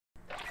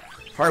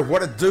Alright,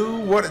 what it do,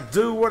 what it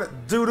do, what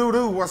it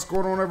do. What's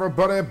going on,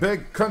 everybody?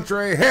 Big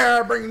Country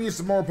here, bringing you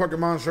some more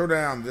Pokemon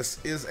Showdown. This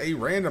is a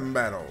random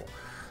battle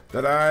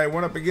that I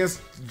went up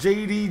against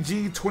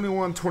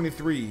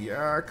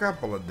JDG2123 a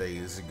couple of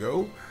days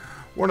ago.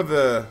 One of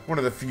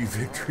the few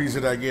victories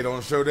that I get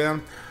on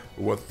Showdown.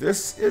 What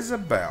this is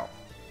about,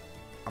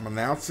 I'm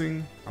not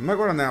going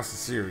to announce the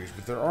series,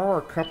 but there are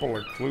a couple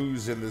of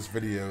clues in this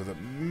video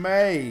that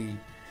may,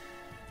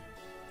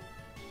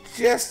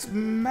 just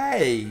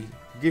may,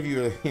 give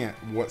you a hint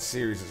what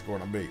series it's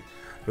going to be.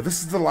 But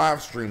this is the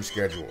live stream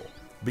schedule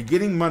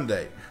beginning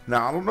Monday.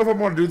 Now, I don't know if I'm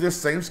going to do this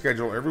same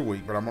schedule every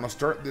week, but I'm going to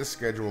start this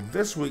schedule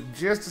this week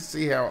just to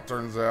see how it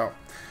turns out.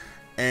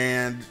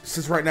 And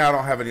since right now I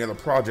don't have any other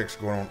projects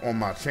going on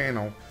my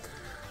channel,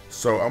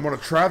 so I'm going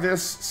to try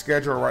this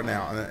schedule right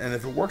now, and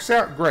if it works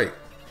out, great.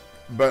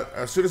 But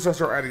as soon as I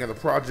start adding other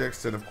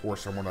projects, then of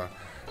course I'm going to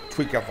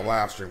tweak out the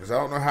live stream, because I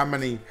don't know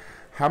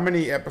how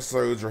many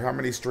episodes or how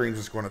many streams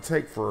it's going to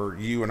take for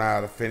you and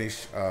I to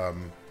finish. I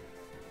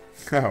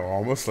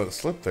almost let it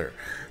slip there.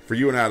 For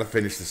you and I to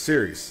finish the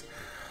series.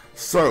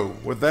 So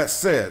with that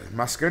said,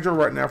 my schedule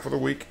right now for the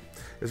week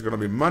is going to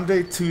be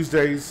Monday,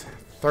 Tuesdays,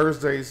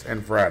 Thursdays,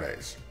 and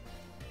Fridays.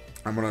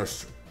 I'm going to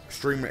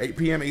stream at 8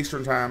 p.m.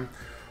 Eastern time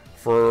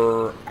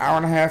for an hour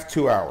and a half,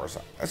 2 hours.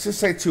 Let's just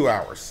say 2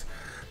 hours.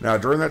 Now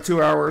during that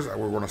 2 hours,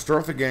 we're going to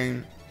start the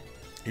game.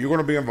 You're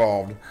going to be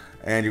involved,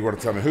 and you're going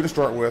to tell me who to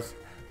start with,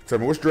 tell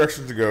me which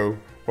direction to go,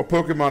 what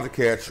Pokemon to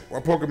catch,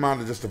 what Pokemon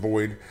to just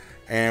avoid,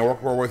 and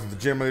work our way through the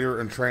gym leader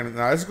and training.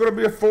 Now, this is going to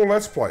be a full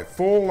Let's Play,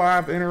 full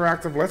live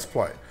interactive Let's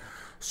Play.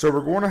 So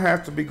we're going to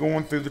have to be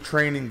going through the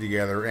training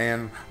together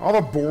and all the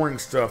boring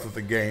stuff that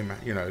the game,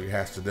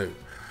 has to do.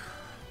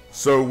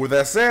 So with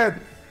that said,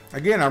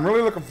 again, I'm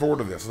really looking forward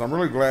to this, and I'm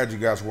really glad you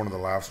guys wanted the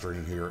live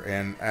stream here.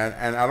 And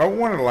I don't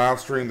want to live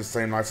stream the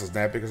same nights as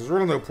that, because there's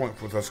really no point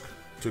for us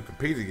to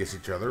compete against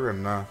each other.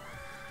 And I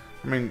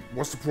mean,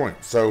 what's the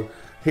point? So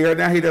here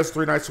now he does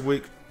 3 nights a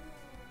week,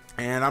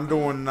 and I'm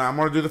going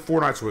to do the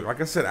 4 nights a week.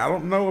 Like I said, I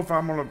don't know if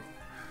I'm gonna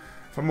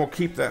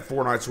keep that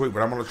 4 nights a week,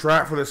 but I'm gonna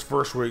try it for this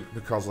first week,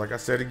 because like I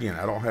said again,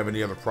 I don't have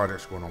any other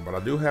projects going on, but I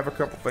do have a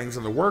couple things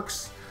in the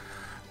works.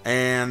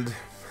 And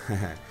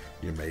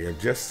you may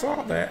have just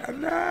saw that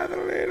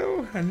another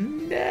little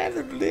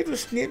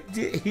snip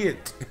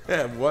hit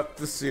of what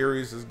the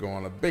series is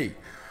going to be.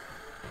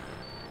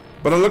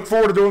 But I look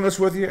forward to doing this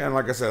with you, and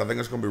like I said, I think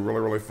it's going to be really,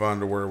 really fun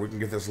to where we can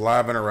get this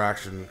live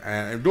interaction.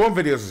 And doing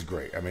videos is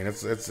great. I mean,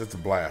 it's a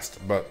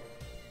blast. But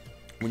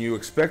when you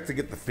expect to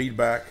get the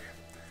feedback,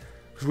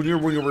 because when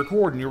you're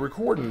recording,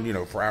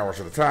 for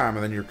hours at a time,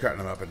 and then you're cutting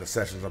them up into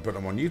sessions and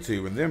putting them on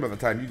YouTube, and then by the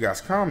time you guys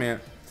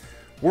comment,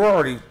 we're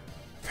already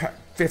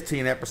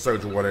 15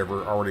 episodes or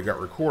whatever already got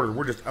recorded.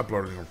 We're just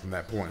uploading them from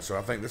that point. So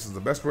I think this is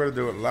the best way to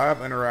do it: live,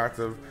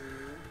 interactive,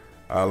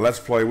 Let's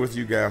Play with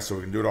you guys, so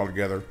we can do it all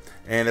together.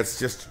 And it's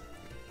just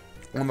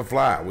on the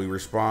fly. We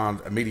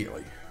respond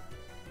immediately.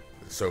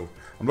 So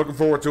I'm looking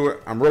forward to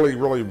it. I'm really,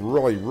 really,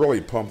 really,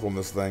 really pumped on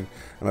this thing.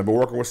 And I've been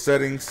working with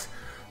settings.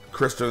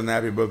 Krista and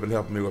Nappy both been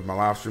helping me with my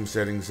live stream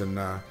settings, and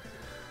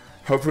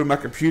hopefully my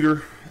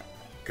computer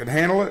can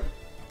handle it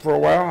for a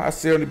while.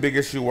 That's the only big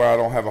issue why I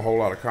don't have a whole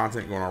lot of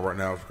content going on right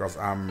now, is because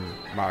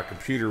my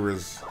computer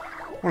is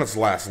on its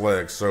last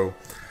legs. So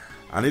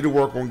I need to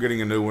work on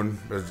getting a new one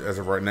as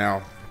of right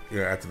now.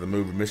 After the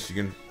move to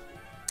Michigan,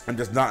 I'm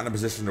just not in a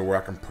position to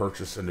where I can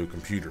purchase a new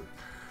computer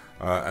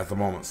at the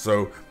moment.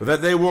 So, but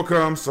that day will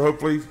come. So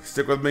hopefully,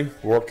 stick with me.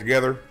 We'll work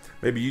together.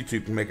 Maybe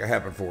YouTube can make it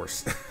happen for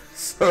us.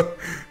 So,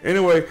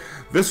 anyway,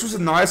 this was a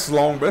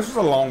long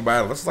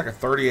battle. This is like a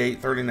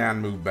 38, 39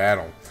 move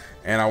battle,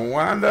 and I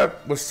wound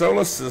up with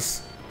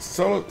Solosis,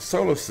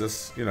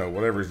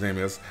 whatever his name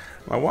is.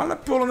 I wound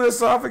up pulling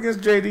this off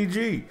against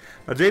JDG.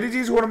 Now, JDG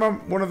is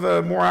one of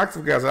the more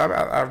active guys.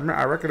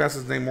 I recognize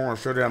his name more on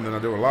Showdown than I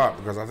do a lot,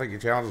 because I think he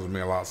challenges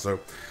me a lot. So,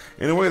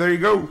 anyway, there you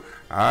go.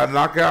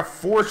 Knockout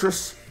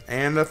Fortress.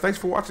 And thanks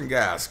for watching,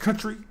 guys.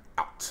 Country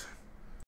out.